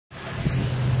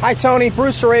Hi Tony,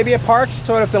 Bruce Hrabia, Parks,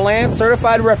 Toyota DeLand,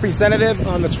 certified representative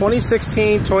on the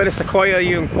 2016 Toyota Sequoia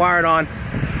you inquired on.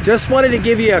 Just wanted to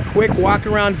give you a quick walk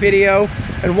around video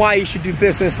and why you should do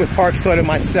business with Parks Toyota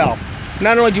myself.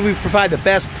 Not only do we provide the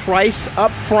best price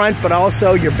up front, but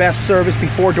also your best service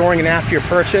before, during, and after your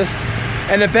purchase.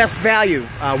 And the best value.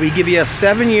 We give you a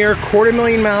 7-year,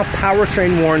 $250,000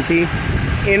 powertrain warranty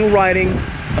in writing.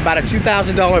 About a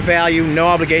 $2,000 value, no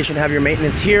obligation to have your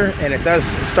maintenance here, and it does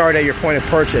start at your point of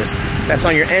purchase. That's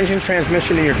on your engine,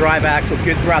 transmission, and your drive axle,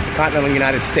 good throughout the continental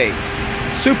United States.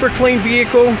 Super clean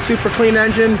vehicle, super clean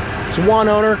engine. It's one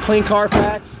owner, clean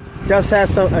Carfax. Does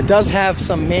have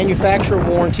some manufacturer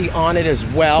warranty on it as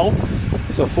well.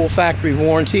 So full factory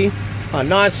warranty,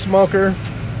 non-smoker,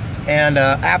 and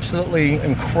absolutely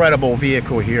incredible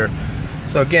vehicle here.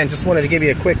 So again, just wanted to give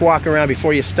you a quick walk around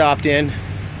before you stopped in.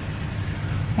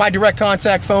 My direct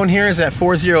contact phone here is at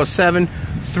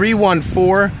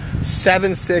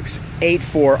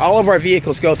 407-314-7684. All of our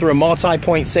vehicles go through a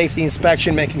multi-point safety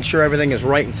inspection, making sure everything is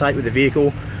right and tight with the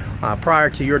vehicle prior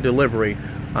to your delivery.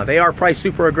 They are priced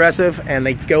super aggressive and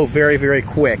they go very, very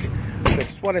quick. So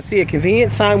just want to see a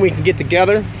convenient time we can get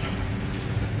together,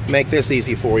 make this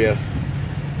easy for you. A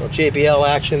JBL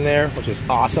action there, which is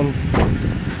awesome.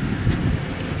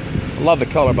 Love the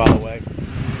color, by the way.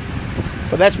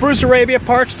 But that's Bruce Hrabia,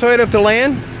 Parks, Toyota of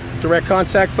DeLand. Direct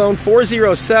contact phone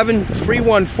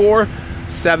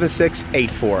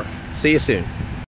 407-314-7684. See you soon.